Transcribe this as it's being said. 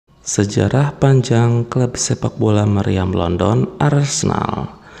Sejarah panjang klub sepak bola meriam London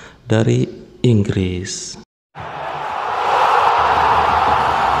Arsenal dari Inggris.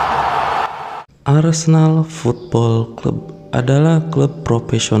 Arsenal Football Club adalah klub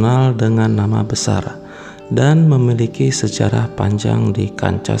profesional dengan nama besar dan memiliki sejarah panjang di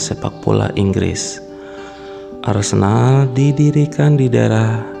kancah sepak bola Inggris. Arsenal didirikan di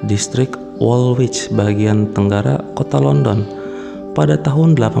daerah distrik Woolwich bagian tenggara kota London pada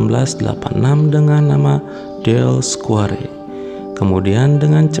tahun 1886 dengan nama Dale Square. Kemudian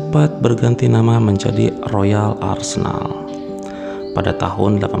dengan cepat berganti nama menjadi Royal Arsenal. Pada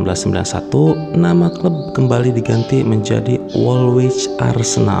tahun 1891, nama klub kembali diganti menjadi Woolwich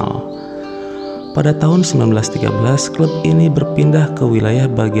Arsenal. Pada tahun 1913, klub ini berpindah ke wilayah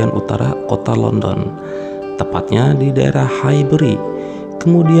bagian utara kota London, tepatnya di daerah Highbury.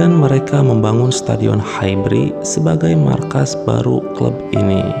 Kemudian mereka membangun Stadion Highbury sebagai markas baru klub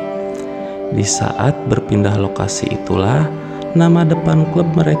ini. Di saat berpindah lokasi itulah, nama depan klub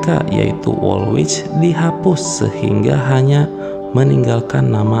mereka yaitu Woolwich dihapus sehingga hanya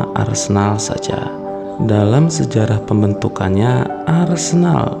meninggalkan nama Arsenal saja. Dalam sejarah pembentukannya,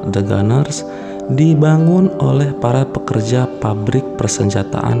 Arsenal The Gunners dibangun oleh para pekerja pabrik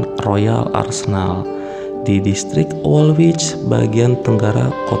persenjataan Royal Arsenal di distrik Woolwich bagian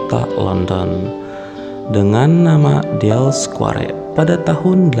tenggara kota London dengan nama Dale Square pada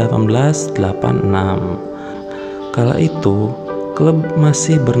tahun 1886. Kala itu klub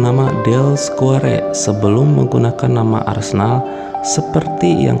masih bernama Dale Square sebelum menggunakan nama Arsenal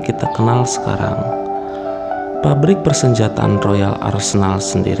seperti yang kita kenal sekarang. Pabrik persenjataan Royal Arsenal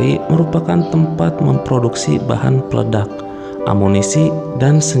sendiri merupakan tempat memproduksi bahan peledak, amunisi,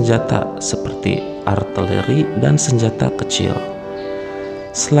 dan senjata seperti artileri dan senjata kecil.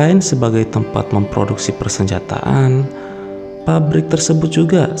 Selain sebagai tempat memproduksi persenjataan, pabrik tersebut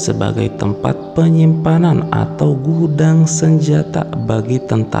juga sebagai tempat penyimpanan atau gudang senjata bagi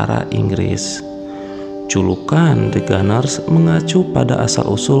tentara Inggris. Julukan The Gunners mengacu pada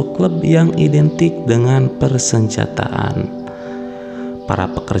asal-usul klub yang identik dengan persenjataan. Para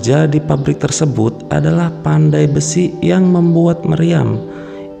pekerja di pabrik tersebut adalah pandai besi yang membuat meriam.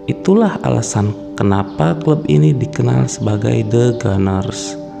 Itulah alasan kenapa klub ini dikenal sebagai The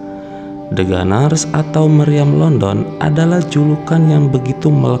Gunners. The Gunners atau meriam London adalah julukan yang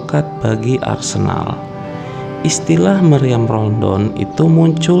begitu melekat bagi Arsenal. Istilah meriam London itu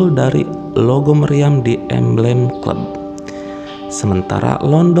muncul dari logo meriam di emblem klub. Sementara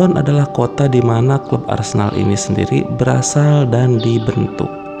London adalah kota di mana klub Arsenal ini sendiri berasal dan dibentuk.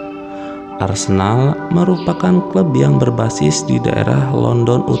 Arsenal merupakan klub yang berbasis di daerah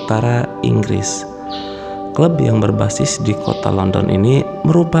London Utara, Inggris. Klub yang berbasis di kota London ini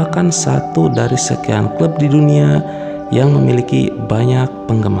merupakan satu dari sekian klub di dunia yang memiliki banyak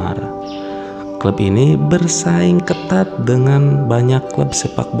penggemar. Klub ini bersaing ketat dengan banyak klub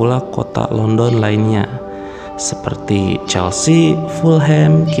sepak bola kota London lainnya, seperti Chelsea,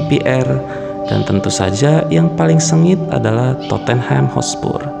 Fulham, KPR, dan tentu saja yang paling sengit adalah Tottenham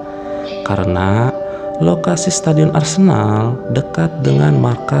Hotspur. Karena lokasi Stadion Arsenal dekat dengan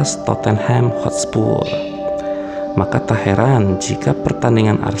markas Tottenham Hotspur. Maka tak heran jika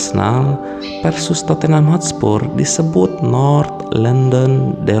pertandingan Arsenal versus Tottenham Hotspur disebut North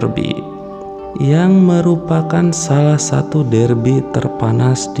London Derby, yang merupakan salah satu derby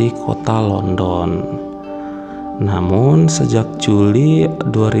terpanas di kota London. Namun sejak Juli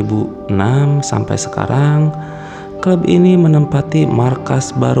 2006 sampai sekarang, klub ini menempati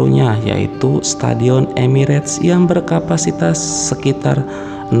markas barunya yaitu Stadion Emirates yang berkapasitas sekitar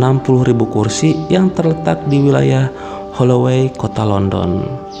 60.000 kursi yang terletak di wilayah Holloway, kota London.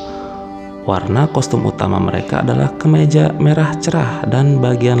 Warna kostum utama mereka adalah kemeja merah cerah dan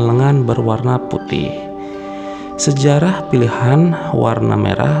bagian lengan berwarna putih. Sejarah pilihan warna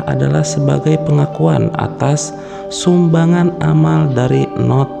merah adalah sebagai pengakuan atas sumbangan amal dari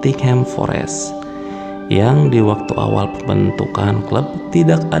Nottingham Forest, yang di waktu awal pembentukan klub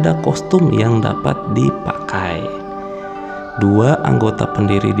tidak ada kostum yang dapat dipakai. Dua anggota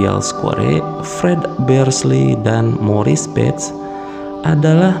pendiri Dale Square, Fred Beardsley dan Maurice Bates,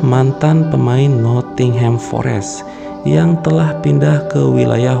 adalah mantan pemain Nottingham Forest yang telah pindah ke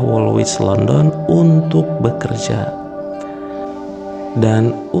wilayah Woolwich, London untuk bekerja.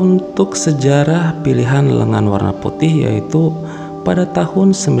 Dan untuk sejarah pilihan lengan warna putih yaitu pada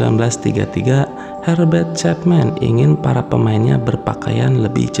tahun 1933 Herbert Chapman ingin para pemainnya berpakaian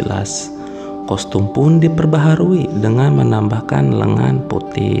lebih jelas. Kostum pun diperbaharui dengan menambahkan lengan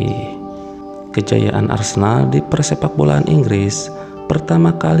putih. Kejayaan Arsenal di persepakbolaan Inggris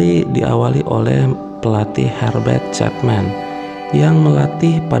pertama kali diawali oleh pelatih Herbert Chapman yang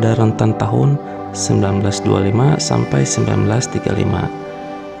melatih pada rentan tahun 1925 sampai 1935.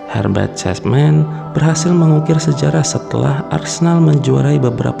 Herbert Chapman berhasil mengukir sejarah setelah Arsenal menjuarai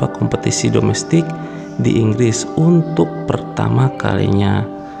beberapa kompetisi domestik di Inggris untuk pertama kalinya,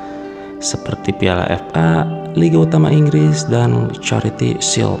 seperti Piala FA, Liga Utama Inggris, dan Charity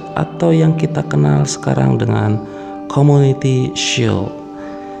Shield atau yang kita kenal sekarang dengan Community Shield,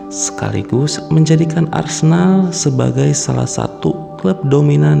 sekaligus menjadikan Arsenal sebagai salah satu klub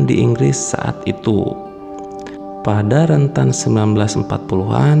dominan di Inggris saat itu. Pada rentan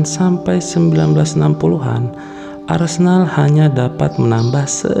 1940-an sampai 1960-an, Arsenal hanya dapat menambah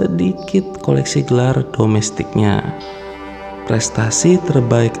sedikit koleksi gelar domestiknya. Prestasi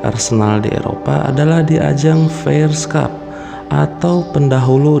terbaik Arsenal di Eropa adalah di ajang Fairs Cup atau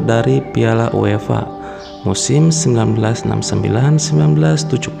pendahulu dari Piala UEFA musim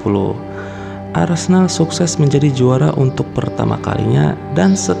 1969-1970. Arsenal sukses menjadi juara untuk pertama kalinya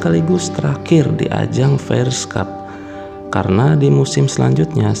dan sekaligus terakhir di ajang Fairs Cup, karena di musim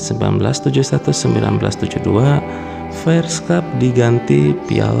selanjutnya 1971-1972 Fairs Cup diganti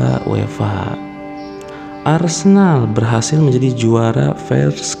Piala UEFA. Arsenal berhasil menjadi juara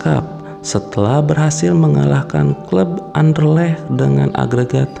Fairs Cup setelah berhasil mengalahkan klub Anderlecht dengan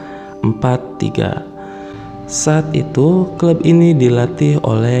agregat 4-3. Saat itu klub ini dilatih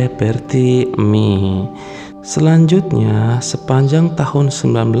oleh Bertie Mee. Selanjutnya, sepanjang tahun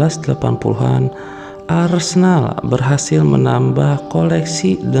 1980-an, Arsenal berhasil menambah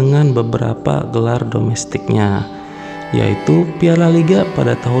koleksi dengan beberapa gelar domestiknya, yaitu Piala Liga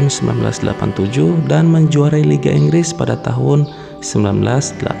pada tahun 1987 dan menjuarai Liga Inggris pada tahun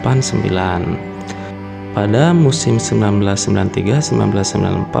 1989. Pada musim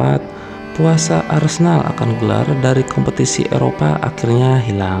 1993-1994, puasa Arsenal akan gelar dari kompetisi Eropa akhirnya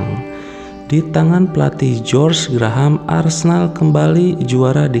hilang. Di tangan pelatih George Graham, Arsenal kembali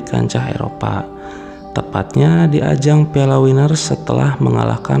juara di kancah Eropa, tepatnya di ajang Piala Winners setelah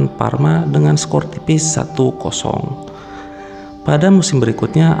mengalahkan Parma dengan skor tipis 1-0. Pada musim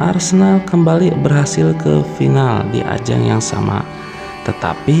berikutnya, Arsenal kembali berhasil ke final di ajang yang sama,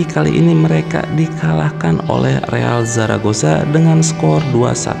 tetapi kali ini mereka dikalahkan oleh Real Zaragoza dengan skor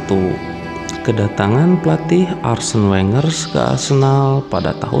 2-1. Kedatangan pelatih Arsene Wenger ke Arsenal pada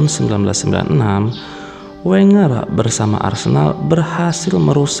tahun 1996, Wenger bersama Arsenal berhasil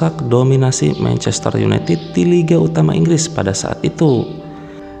merusak dominasi Manchester United di Liga Utama Inggris pada saat itu,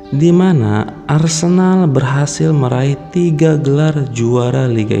 di mana Arsenal berhasil meraih 3 gelar juara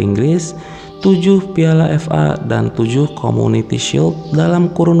Liga Inggris, 7 Piala FA, dan 7 Community Shield dalam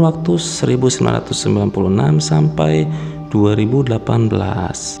kurun waktu 1996 sampai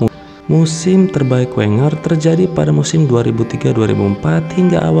 2018. Musim terbaik Wenger terjadi pada musim 2003-2004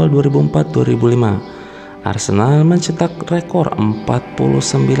 hingga awal 2004-2005. Arsenal mencetak rekor 49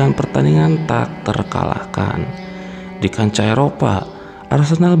 pertandingan tak terkalahkan. Di kancah Eropa,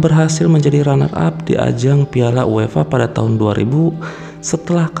 Arsenal berhasil menjadi runner-up di ajang Piala UEFA pada tahun 2000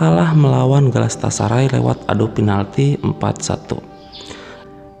 setelah kalah melawan Galatasaray lewat adu penalti 4-1.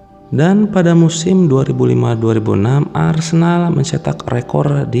 Dan pada musim 2005-2006, Arsenal mencetak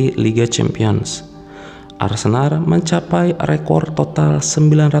rekor di Liga Champions. Arsenal mencapai rekor total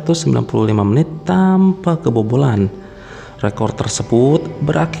 995 menit tanpa kebobolan. Rekor tersebut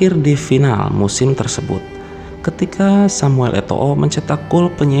berakhir di final musim tersebut, ketika Samuel Eto'o mencetak gol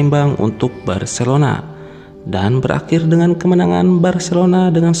penyeimbang untuk Barcelona, dan berakhir dengan kemenangan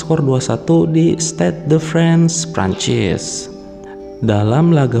Barcelona dengan skor 2-1 di Stade de France, Prancis. Dalam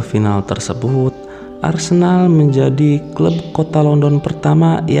laga final tersebut, Arsenal menjadi klub kota London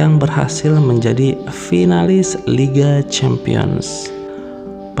pertama yang berhasil menjadi finalis Liga Champions.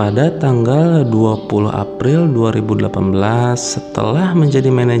 Pada tanggal 20 April 2018, setelah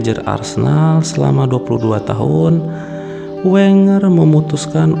menjadi manajer Arsenal selama 22 tahun, Wenger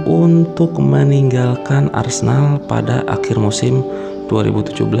memutuskan untuk meninggalkan Arsenal pada akhir musim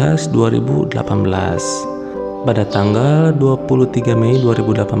 2017-2018. Pada tanggal 23 Mei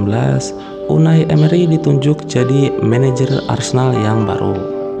 2018, Unai Emery ditunjuk jadi manajer Arsenal yang baru.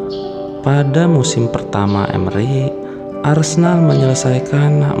 Pada musim pertama Emery, Arsenal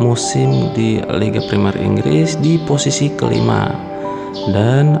menyelesaikan musim di Liga Premier Inggris di posisi kelima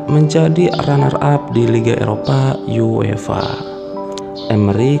dan menjadi runner-up di Liga Eropa UEFA.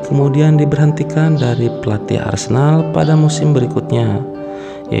 Emery kemudian diberhentikan dari pelatih Arsenal pada musim berikutnya,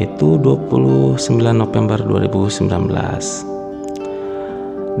 yaitu 29 November 2019.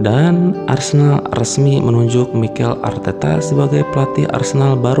 Dan Arsenal resmi menunjuk Mikel Arteta sebagai pelatih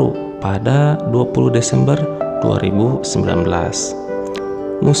Arsenal baru pada 20 Desember 2019.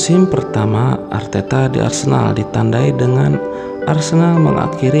 Musim pertama Arteta di Arsenal ditandai dengan Arsenal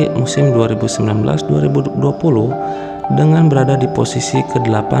mengakhiri musim 2019-2020 dengan berada di posisi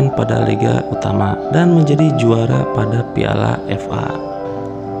ke-8 pada Liga Utama dan menjadi juara pada Piala FA.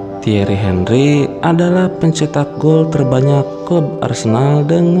 Thierry Henry adalah pencetak gol terbanyak klub Arsenal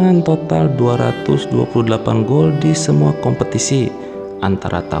dengan total 228 gol di semua kompetisi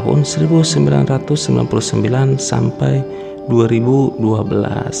antara tahun 1999 sampai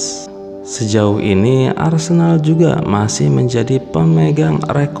 2012. Sejauh ini Arsenal juga masih menjadi pemegang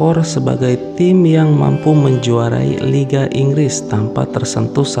rekor sebagai tim yang mampu menjuarai Liga Inggris tanpa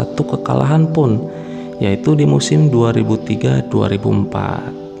tersentuh satu kekalahan pun, yaitu di musim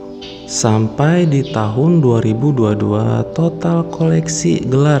 2003-2004. Sampai di tahun 2022, total koleksi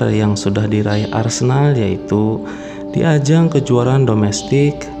gelar yang sudah diraih Arsenal yaitu di ajang kejuaraan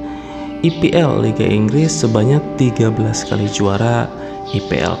domestik, IPL Liga Inggris sebanyak 13 kali juara,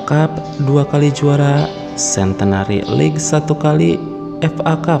 IPL Cup 2 kali juara, Centenary League 1 kali,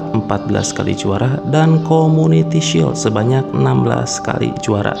 FA Cup 14 kali juara, dan Community Shield sebanyak 16 kali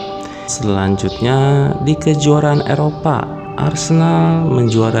juara. Selanjutnya di kejuaraan Eropa, Arsenal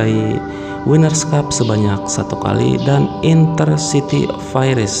menjuarai Winners' Cup sebanyak 1 kali dan Intercity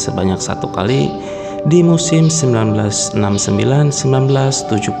Firies sebanyak 1 kali di musim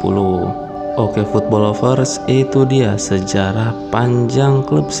 1969-1970. Oke football lovers, itu dia sejarah panjang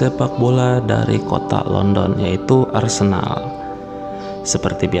klub sepak bola dari kota London yaitu Arsenal.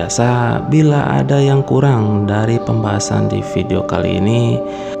 Seperti biasa, bila ada yang kurang dari pembahasan di video kali ini,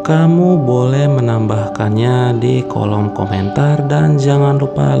 kamu boleh menambahkannya di kolom komentar dan jangan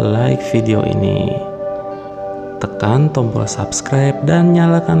lupa like video ini. Tekan tombol subscribe dan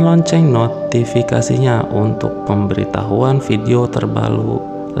nyalakan lonceng notifikasinya untuk pemberitahuan video terbaru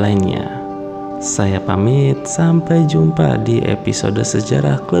lainnya. Saya pamit, sampai jumpa di episode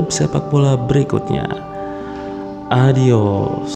sejarah klub sepak bola berikutnya. Adios.